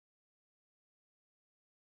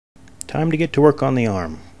Time to get to work on the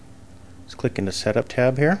arm. Let's click into Setup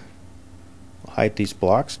tab here. We'll hide these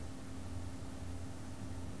blocks.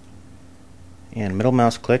 And middle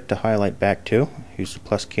mouse click to highlight back 2. Use the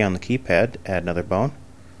plus key on the keypad to add another bone.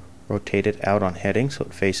 Rotate it out on heading so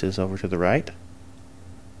it faces over to the right.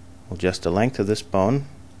 We'll adjust the length of this bone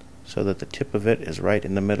so that the tip of it is right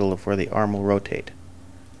in the middle of where the arm will rotate.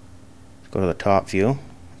 Let's go to the top view.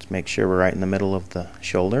 Let's make sure we're right in the middle of the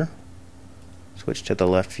shoulder. Switch to the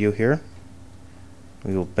left view here.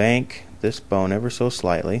 We will bank this bone ever so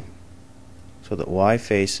slightly so that Y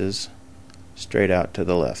faces straight out to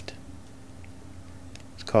the left.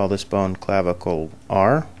 Let's call this bone clavicle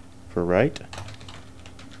R for right.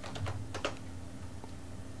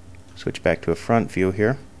 Switch back to a front view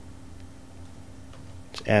here.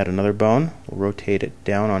 Let's add another bone. We'll rotate it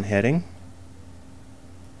down on heading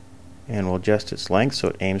and we'll adjust its length so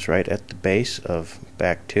it aims right at the base of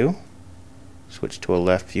back 2. Switch to a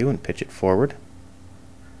left view and pitch it forward.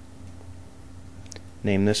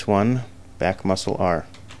 Name this one back muscle R.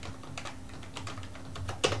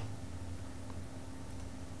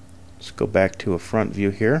 Let's go back to a front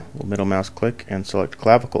view here. We'll middle mouse click and select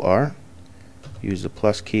clavicle R. Use the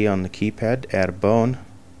plus key on the keypad to add a bone.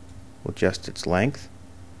 We'll adjust its length.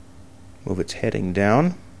 Move its heading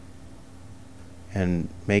down and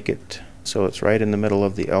make it so it's right in the middle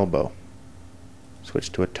of the elbow.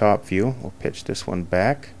 Switch to a top view. We'll pitch this one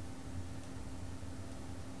back.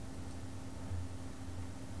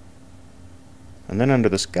 And then under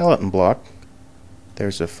the skeleton block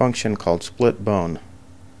there's a function called split bone.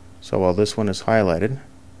 So while this one is highlighted,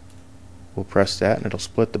 we'll press that and it'll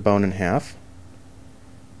split the bone in half.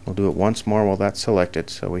 We'll do it once more while that's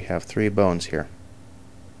selected, so we have 3 bones here.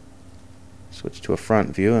 Switch to a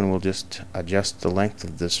front view and we'll just adjust the length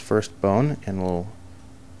of this first bone and we'll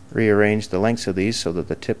rearrange the lengths of these so that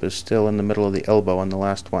the tip is still in the middle of the elbow on the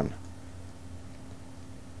last one.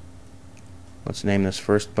 Let's name this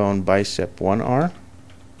first bone bicep 1R.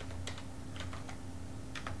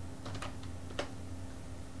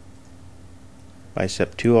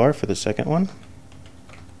 Bicep 2R for the second one.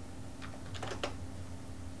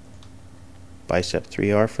 Bicep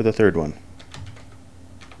 3R for the third one.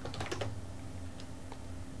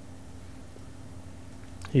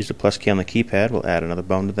 Use the plus key on the keypad. We'll add another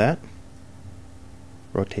bone to that.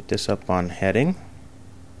 Rotate this up on heading.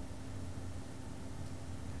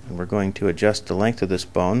 And we're going to adjust the length of this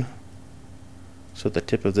bone so the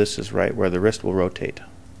tip of this is right where the wrist will rotate.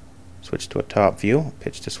 Switch to a top view.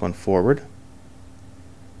 Pitch this one forward.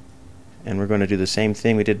 And we're going to do the same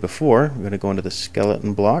thing we did before. We're going to go into the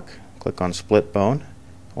skeleton block. Click on split bone.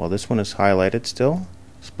 While this one is highlighted still,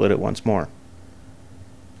 split it once more.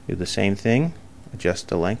 Do the same thing. Adjust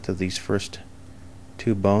the length of these first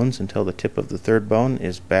 2 bones until the tip of the third bone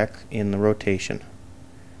is back in the rotation.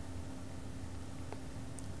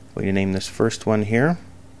 We're going to name this first one here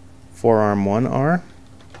forearm 1R.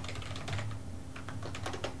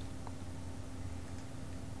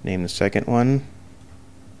 Name the second one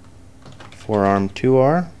forearm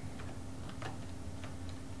 2R.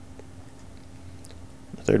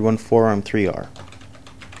 The third one forearm 3R.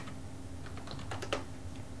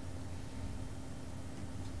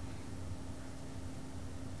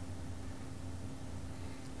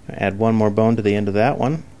 Add one more bone to the end of that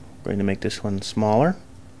one. We're going to make this one smaller.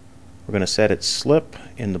 We're going to set its slip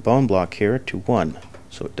in the bone block here to 1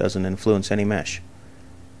 so it doesn't influence any mesh.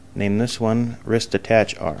 Name this one wrist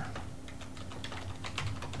attach R.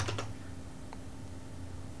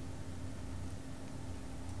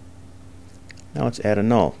 Now let's add a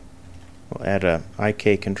null. We'll add a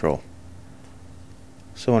IK control.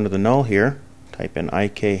 So under the null here, type in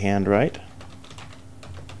IK hand right.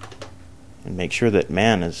 And make sure that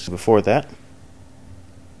man is before that.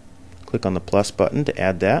 Click on the plus button to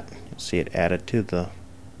add that. You'll see it added to the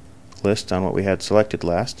list on what we had selected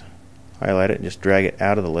last. Highlight it and just drag it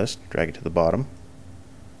out of the list. Drag it to the bottom.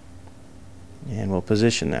 And we'll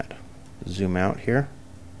position that. Zoom out here.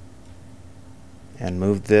 And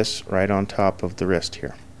move this right on top of the wrist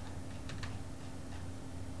here.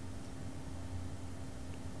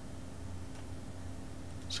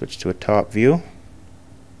 Switch to a top view.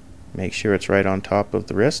 Make sure it's right on top of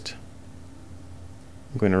the wrist.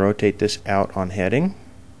 I'm going to rotate this out on heading.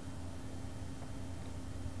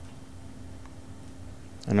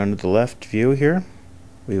 And under the left view here,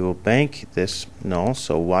 we will bank this null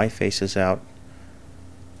so Y faces out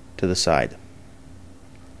to the side.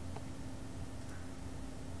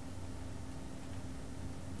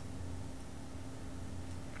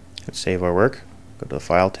 Let's save our work. Go to the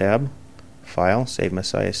File tab, File, Save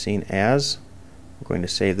Messiah Scene As. We're going to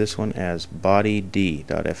save this one as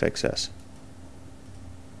BodyD.fxs.